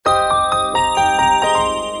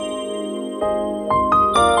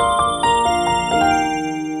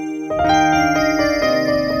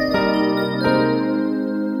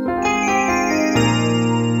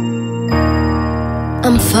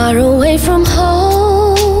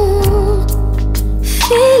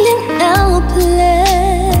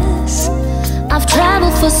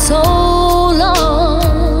for so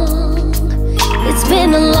long. It's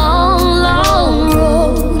been a long, long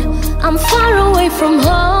road. I'm far away from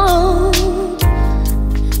home,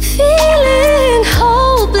 feeling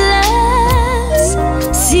hopeless.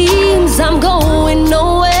 Seems I'm going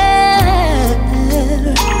nowhere.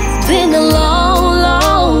 Been a long,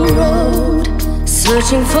 long road,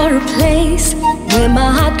 searching for a place where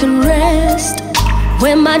my heart can rest,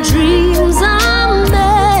 where my dreams are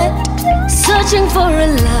met. Searching for a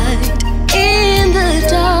light in the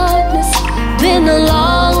darkness. Been a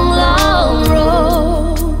long, long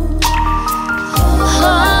road.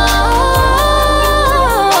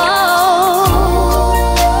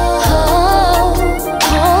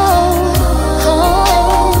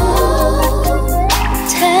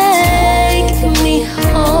 Take me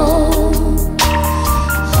home.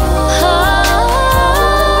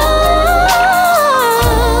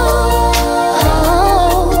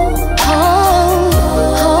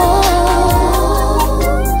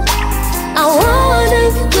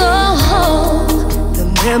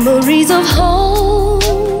 Memories of home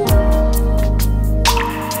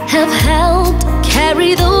have helped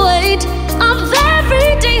carry the weight of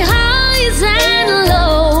everyday highs and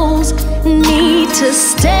lows. Need to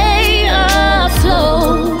stay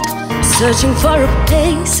afloat, searching for a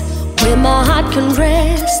place where my heart can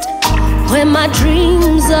rest, where my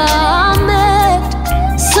dreams are met.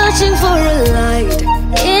 Searching for a light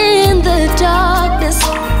in the darkness.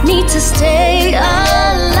 Need to stay alive.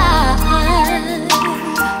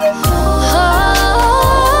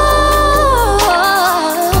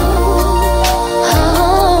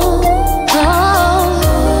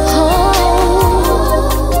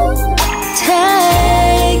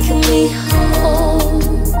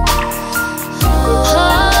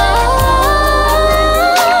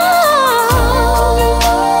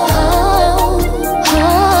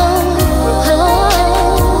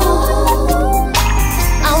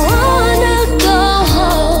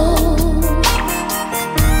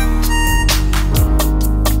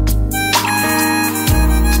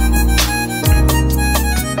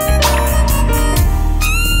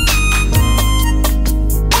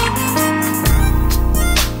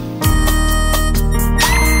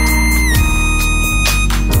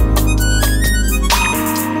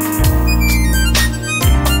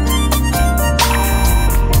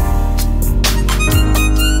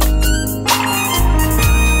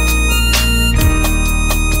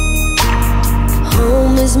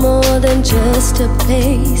 Just a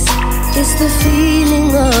place. It's the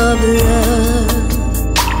feeling of love.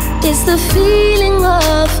 It's the feeling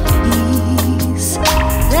of peace.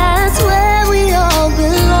 That's where we all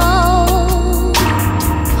belong.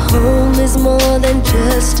 Home is more than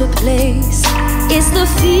just a place. It's the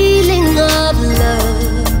feeling of love.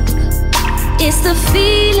 It's the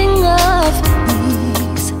feeling of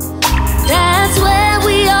peace. That's where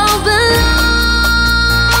we all belong.